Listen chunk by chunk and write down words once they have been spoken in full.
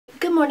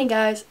Good morning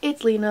guys,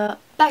 it's Lena,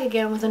 back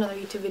again with another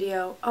YouTube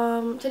video.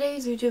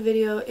 Today's YouTube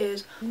video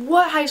is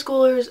what high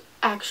schoolers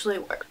actually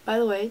wear. By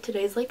the way,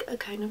 today's like a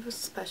kind of a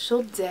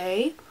special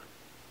day.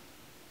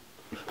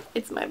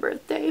 It's my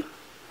birthday.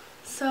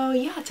 So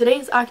yeah, today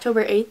is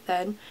October 8th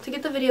then. To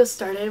get the video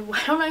started,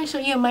 why don't I show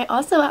you my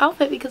awesome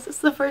outfit because it's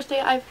the first day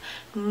I've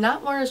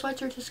not worn a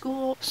sweatshirt to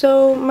school.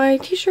 So my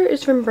t-shirt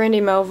is from Brandy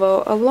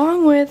Melville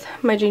along with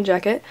my jean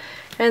jacket,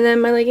 and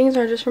then my leggings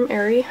are just from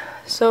Aerie.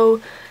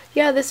 So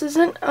yeah, this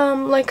isn't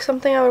like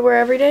something I would wear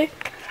every day.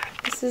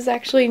 This is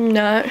actually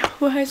not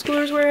what high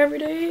schoolers wear every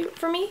day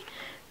for me.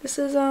 This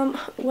is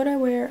what I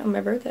wear on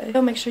my birthday.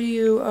 So make sure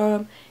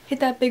you hit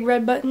that big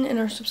red button and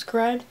are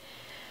subscribed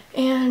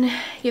and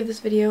give this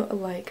video a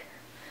like.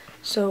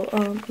 So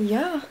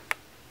yeah,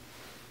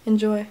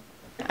 enjoy.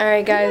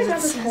 Alright guys,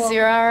 it's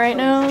 0 hour right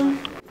now.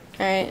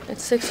 Alright,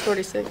 it's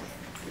 6:46.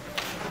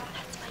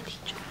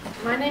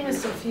 My name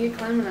is Sophia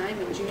Clem and I'm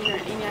a junior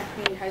at Antioch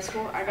Community High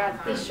School. I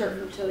got this shirt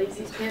from Tilly's,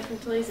 these pants from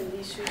Tilly's, and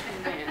these shoes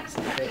from Vans.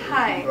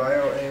 Hi,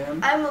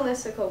 I'm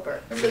Melissa Coper.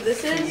 So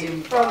this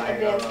is from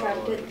Advanced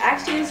Practice.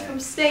 Actually, it's from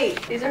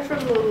State. These are from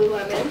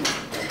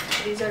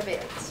Lululemon. These are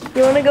Vans.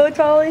 You wanna go,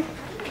 Tolly?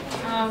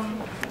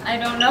 I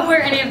don't know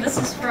where any of this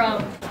is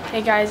from.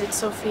 Hey guys, it's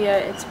Sophia.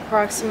 It's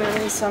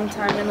approximately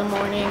sometime in the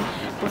morning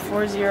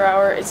before 0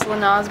 hour. It's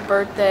Lena's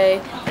birthday.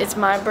 It's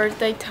my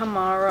birthday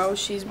tomorrow.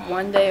 She's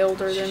 1 day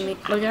older than me.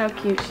 Look at how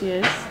cute she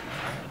is.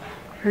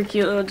 Her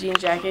cute little jean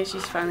jacket.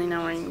 She's finally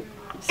not wearing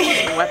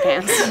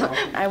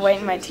sweatpants. I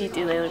whitened my teeth.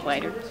 Do they look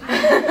whiter?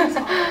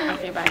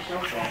 Okay, bye.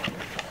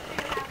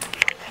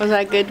 Was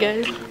that good,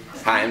 guys?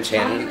 Hi, I'm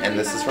Shannon, and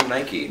this is from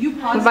Nike.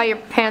 What about your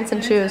pants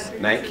and shoes?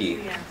 Nike.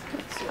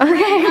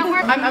 Okay.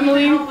 I'm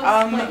Emily.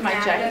 My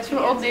jacket's from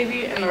Old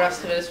Navy, and the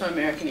rest of it is from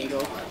American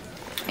Eagle.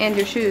 And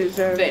your shoes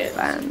are Vans.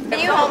 fun. Can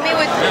you help me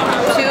with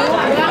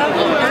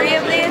 3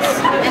 of these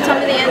and tell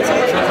me the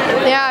answers?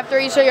 Yeah, after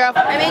you show your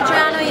outfit. I'm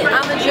Adriana.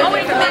 I'm a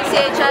junior from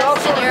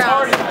NCHS, and your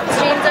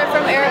jeans are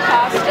from Eric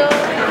Costello.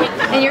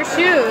 And your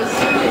shoes.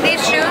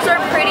 These shoes are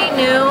pretty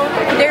new.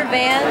 They're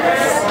Vans.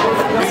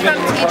 It's from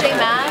TJ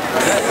Maxx.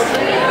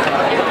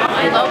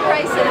 Low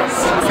prices.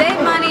 Save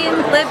money,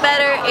 live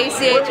better,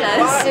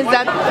 ACHS. Is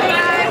that? Hey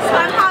guys,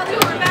 I'm Holly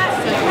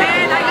Horvath,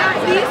 and I got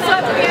these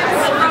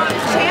sweatpants from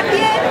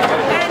Champion,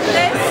 and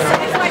this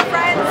is my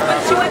friend's when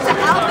she went to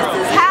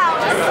Elvis's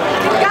house.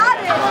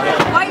 Got it!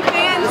 White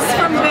Vans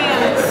from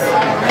Vans.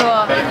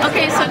 Cool.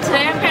 Okay, so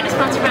today I'm kind of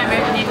sponsored by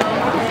American Eagle.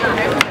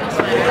 American Eagle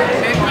sweater,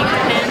 American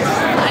Eagle pants.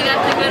 I got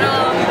the good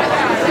old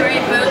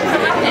gray boots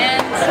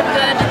and some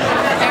good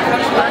Air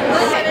Force Ones.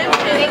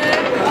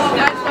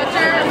 My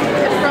sweatshirt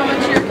is from a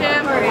cheer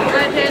camp.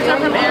 My pants are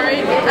from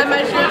Aerie, and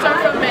my shoes are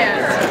from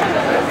Vans.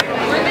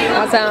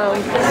 Awesome.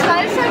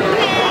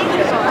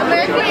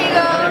 American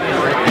Eagle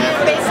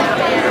and basic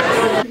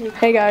Vans.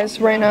 Hey guys,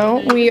 right now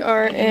we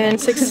are in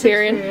 6th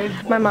period.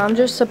 My mom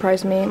just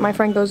surprised me. My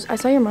friend goes, I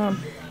saw your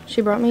mom.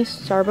 She brought me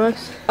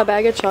Starbucks, a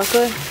bag of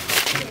chocolate,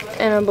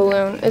 and a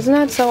balloon. Isn't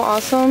that so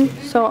awesome?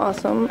 So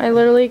awesome. I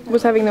literally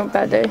was having a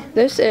bad day.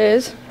 This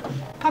is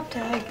Pop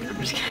tag. I'm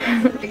just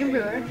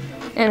kidding.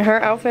 and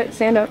her outfit,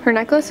 stand up. Her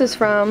necklace is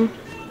from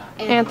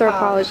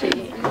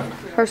Anthropology.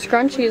 Her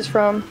scrunchie is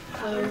from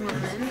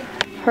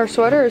her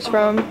sweater is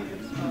from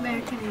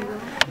American Eagle.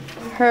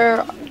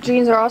 her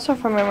jeans are also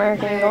from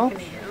American Eagle.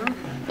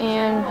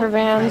 And her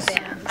Vans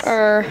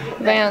are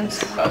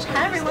Vans.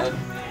 Hi everyone,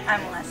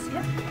 I'm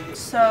Alessia.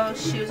 So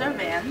shoes are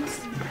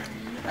Vans,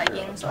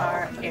 leggings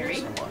are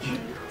Aerie,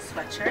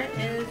 sweatshirt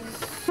is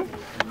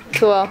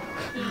Cool.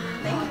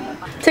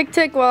 Tick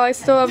tick while I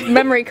still have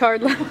memory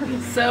card left.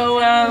 So,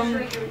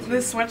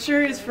 this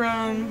sweatshirt is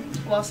from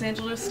Los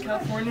Angeles,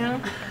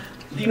 California.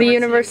 The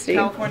university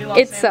California, Los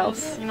itself.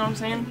 Angeles, you know what I'm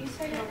saying?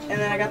 And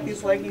then I got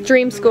these leggings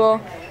Dream school.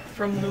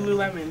 from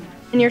Lululemon.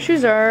 And your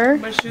shoes are...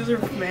 My shoes are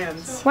from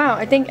Vans. Wow,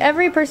 I think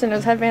every person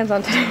has had Vans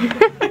on today.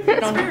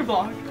 Spirit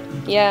block.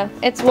 Yeah,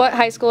 it's what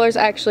high schoolers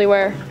actually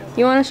wear.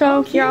 You want to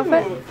show your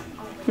outfit?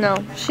 No,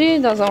 she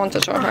doesn't want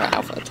to show her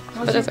outfit.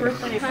 But it's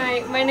okay.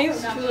 Hi, my name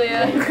is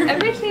Julia.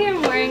 Everything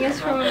I'm wearing is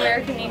from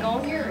American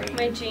Eagle.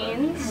 My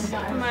jeans,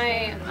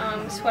 my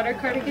sweater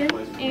cardigan,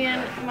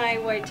 and my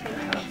white tank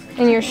top.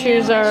 And your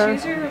shoes My are...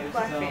 shoes are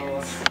black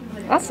Vans.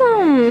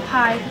 Awesome!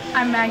 Hi,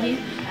 I'm Maggie.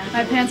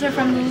 My pants are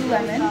from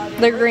Lululemon.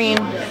 They're green.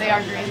 They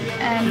are green.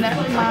 And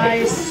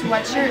my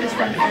sweatshirt is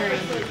from Aerie.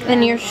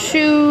 And your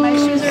shoes... My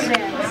shoes are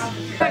Vans.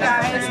 Hi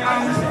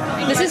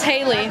guys, This is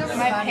Haley.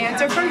 my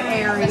pants are from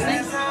Aerie.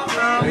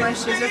 My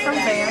shoes are from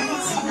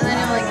Vans.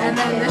 And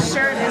then this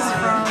shirt is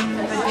from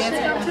the dance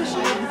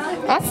competition.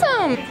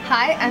 Awesome!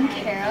 Hi, I'm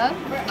Kara.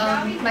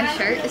 My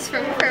shirt is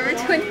from Forever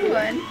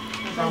 21.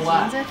 My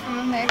jeans are from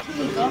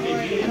American Eagle,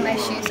 and my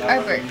shoes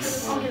are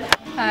Birks.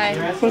 Hi,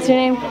 What's your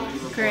name?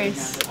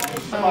 Grace.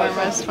 My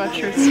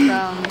sweatshirt's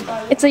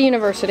from... It's a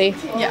university.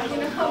 Yeah.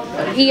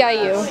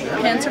 EIU.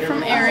 Pants are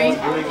from Aerie,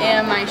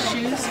 and my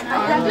shoes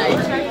are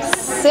Nike.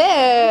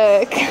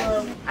 Sick!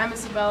 I'm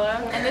Isabella,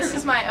 and this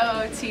is my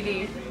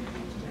OOTD.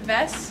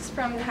 Vest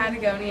from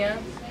Patagonia,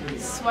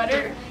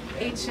 sweater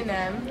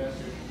H&M,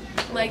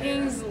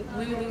 Leggings,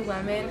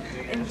 Lululemon,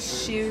 and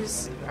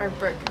shoes are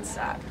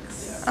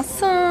Birkenstocks.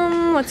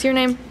 Awesome. What's your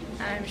name?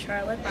 I'm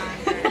Charlotte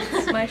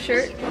Bond. My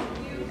shirt,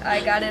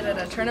 I got it at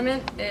a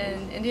tournament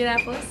in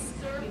Indianapolis.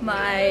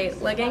 My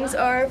leggings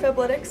are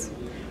Fabletics.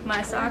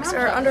 My socks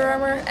are Under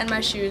Armour, and my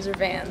shoes are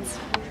Vans.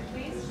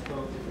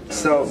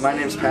 So my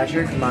name's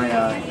Patrick. My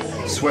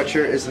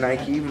sweatshirt is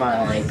Nike.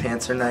 My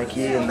pants are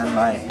Nike, and then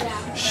my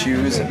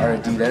shoes are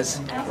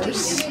Adidas.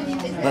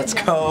 Let's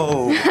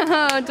go.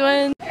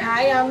 Twin.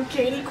 Hi, I'm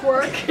Katie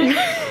Quirk,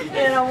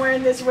 and I'm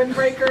wearing this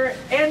windbreaker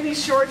and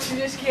these shorts. You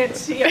just can't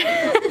see them.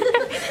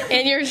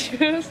 And your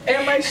shoes?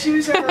 And my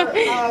shoes are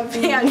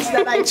Vans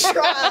that I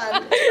try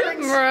on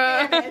during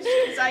Spanish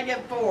because I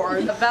get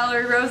bored.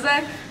 Valerie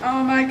Rozek.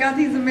 Oh my god,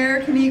 these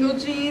American Eagle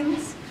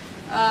jeans.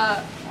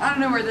 I don't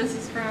know where this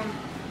is from.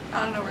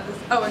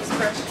 Oh,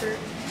 Express shirt.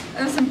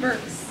 And some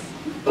Birks.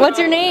 What's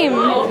your name?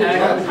 I'm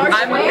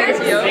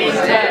Matthew,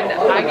 and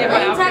I get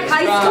my outfits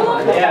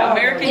from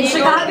American Eagle,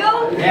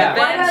 Chicago? the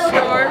Vans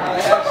store,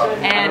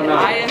 and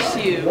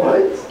ISU.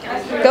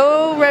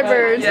 Go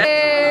Redbirds.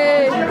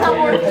 Hey.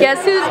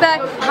 Guess who's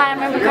back? Hi,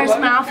 I'm Amber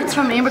Carson. My outfit's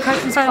from Amber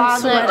Carson's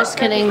Closet. Just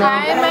kidding though.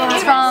 Hi, my name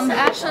is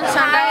Ashlyn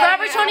Sunday.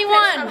 Forever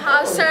 21. From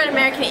Hollister and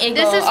American Eagle.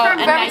 This is from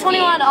Forever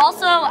 21.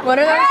 Also, what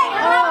are those?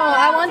 Oh,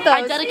 I want those.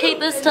 I dedicate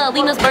this to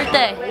Lena's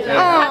birthday.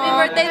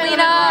 Happy birthday,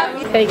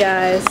 Lena. Hey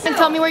guys. And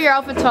tell me where your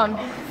outfit's from.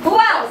 Who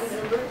else?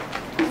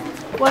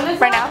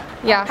 Right now?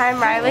 Yeah. Hi,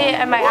 I'm Riley,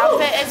 and my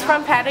outfit is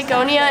from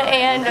Patagonia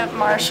and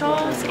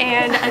Marshalls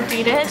and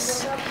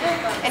Adidas.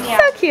 And yeah.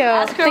 So cute.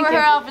 Ask her where her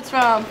outfit's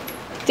from.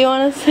 Do you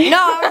want to say? No,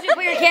 I want you to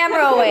put your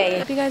camera away.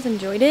 Hope you guys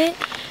enjoyed it.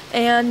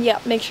 And yeah,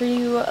 make sure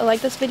you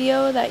like this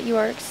video, that you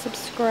are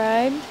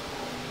subscribed.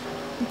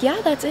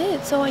 Yeah, that's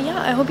it. So yeah,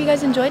 I hope you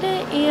guys enjoyed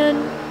it, and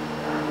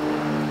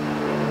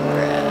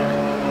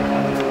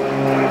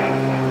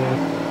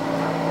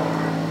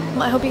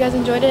I hope you guys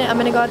enjoyed it. I'm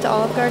gonna go out to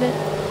Olive Garden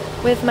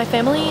with my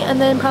family,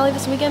 and then probably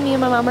this weekend me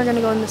and my mom are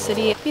gonna go in the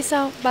city. Peace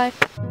out. Bye.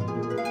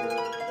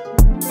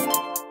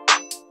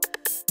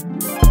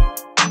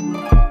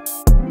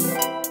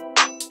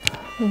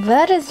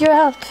 That is your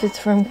outfit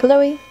from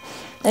Chloe.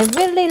 I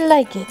really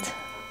like it.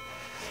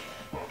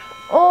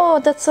 Oh,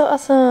 that's so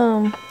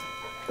awesome.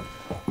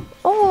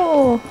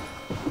 Oh.